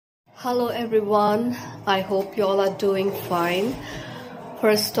Hello everyone, I hope you all are doing fine.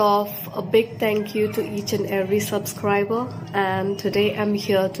 First off, a big thank you to each and every subscriber, and today I'm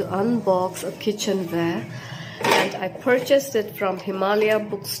here to unbox a kitchenware, and I purchased it from Himalaya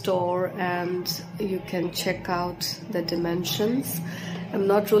bookstore, and you can check out the dimensions. I'm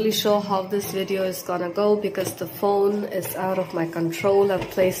not really sure how this video is gonna go because the phone is out of my control. I've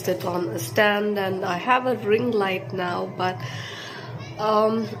placed it on a stand and I have a ring light now, but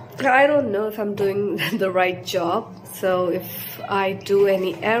I don't know if I'm doing the right job, so if I do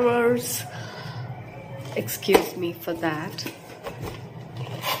any errors, excuse me for that.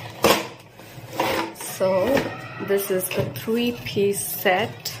 So this is a 3-piece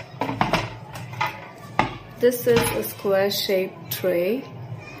set. This is a square shaped tray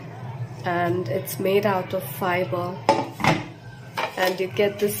and it's made out of fiber. And you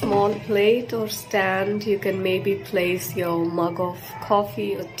get this small plate or stand. You can maybe place your mug of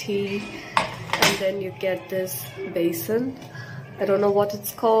coffee or tea, and then you get this basin. I don't know what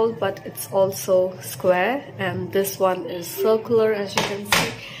it's called, but it's also square, and this one is circular, as you can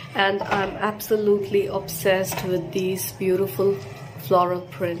see. And I'm absolutely obsessed with these beautiful floral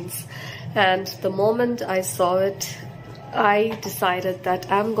prints, and the moment I saw it, I decided that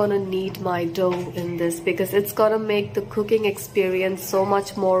I'm gonna need my dough in this because it's gonna make the cooking experience so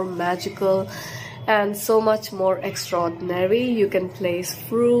much more magical and so much more extraordinary. You can place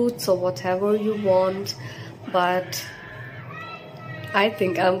fruits or whatever you want, but I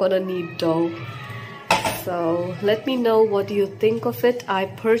think I'm gonna need dough. So let me know what you think of it. I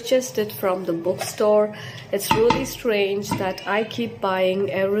purchased it from the bookstore. It's really strange that I keep buying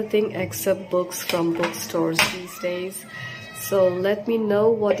everything except books from bookstores these days. So let me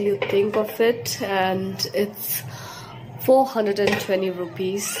know what you think of it. And it's 420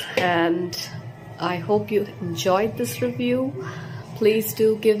 rupees, and I hope you enjoyed this review. Please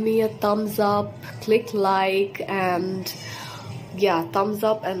do give me a thumbs up, click like, and yeah, thumbs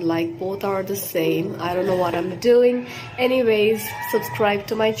up and like both are the same. I don't know what I'm doing. Anyways, subscribe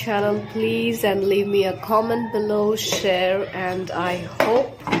to my channel please, and leave me a comment below, share, and I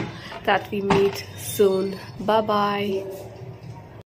hope that we meet soon. Bye bye.